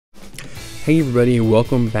Hey everybody,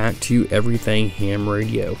 welcome back to Everything Ham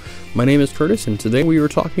Radio. My name is Curtis, and today we are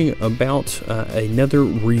talking about another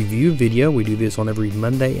review video. We do this on every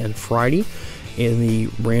Monday and Friday, and the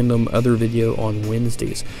random other video on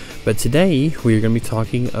Wednesdays. But today we are going to be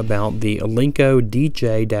talking about the Alinco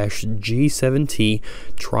DJ-G7T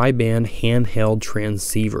Triband Handheld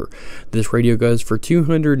Transceiver. This radio goes for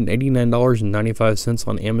 $289.95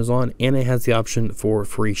 on Amazon, and it has the option for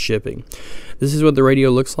free shipping. This is what the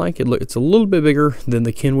radio looks like. It's a little bit bigger than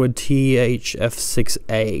the Kenwood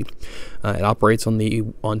THF6A. It operates on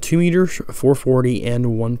 2 meters, 440 and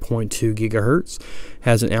 1.2 gigahertz.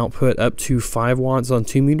 Has an output up to 5 watts on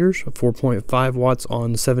 2 meters, 4.5 watts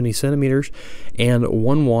on 70 centimeters, and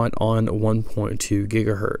 1 watt on 1.2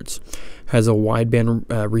 gigahertz. Has a wideband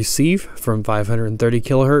receive from 530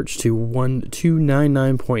 kilohertz to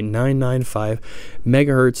 299.995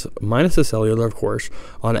 megahertz, minus the cellular, of course,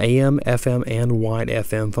 on AM, FM, and wide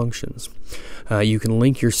FM functions. You can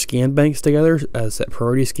link your scan banks together, set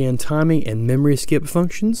priority scan timing and memory skip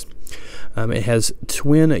functions. It has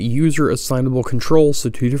twin user assignable controls, so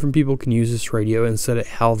 2 different people can use this radio and set it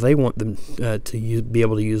how they want them to be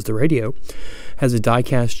able to use the radio. Has a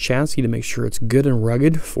die-cast chassis to make sure it's good and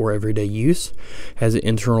rugged for everyday use. Has an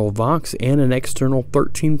internal Vox and an external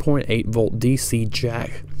 13.8 volt DC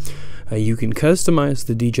jack. You can customize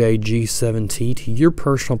the DJ-G7T to your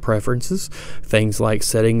personal preferences, things like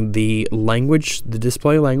setting the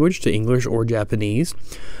display language to English or Japanese,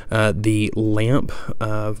 the lamp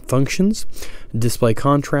functions, display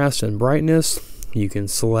contrast and brightness. You can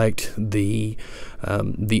select the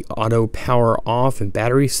auto power off and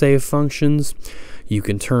battery save functions. You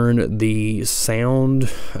can turn the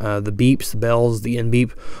sound, the beeps, the bells, the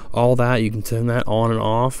in-beep, all that. You can turn that on and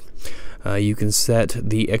off. You can set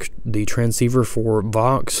the transceiver for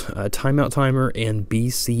Vox, timeout timer, and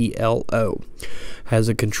BCLO. Has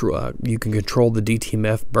a control. You can control the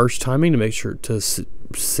DTMF burst timing to make sure to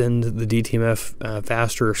send the DTMF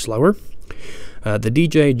faster or slower. The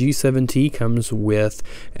DJ-G7T comes with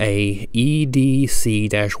a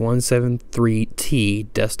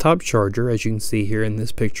EDC-173T desktop charger, as you can see here in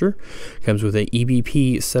this picture. Comes with a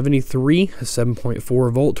EBP73,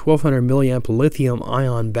 7.4 volt, 1200 milliamp lithium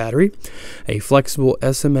ion battery, a flexible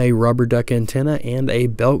SMA rubber duck antenna, and a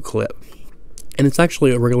belt clip. And it's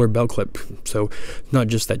actually a regular belt clip, so not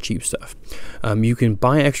just that cheap stuff. You can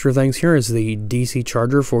buy extra things here as the DC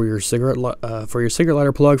charger for your cigarette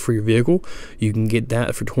lighter plug for your vehicle. You can get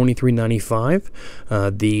that for $23.95.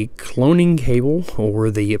 The cloning cable, or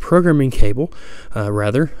the programming cable,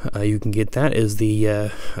 you can get that as the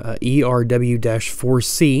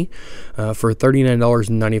ERW-4C for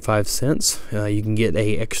 $39.95. You can get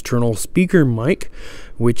a external speaker mic,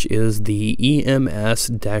 which is the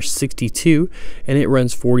EMS-62, and it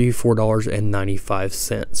runs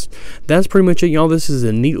 $44.95. That's pretty much it, y'all. This is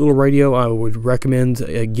a neat little radio. I would recommend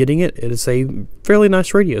getting it. It is a fairly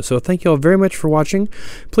nice radio. So thank y'all very much for watching.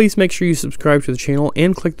 Please make sure you subscribe to the channel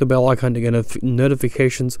and click the bell icon to get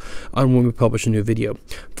notifications on when we publish a new video.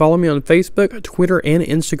 Follow me on Facebook, Twitter, and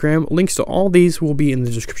Instagram. Links to all these will be in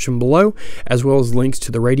the description below, as well as links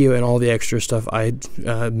to the radio and all the extra stuff I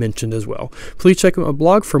mentioned as well. Please check out my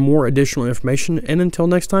blog for more additional information, and until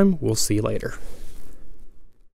next time, we'll see you later.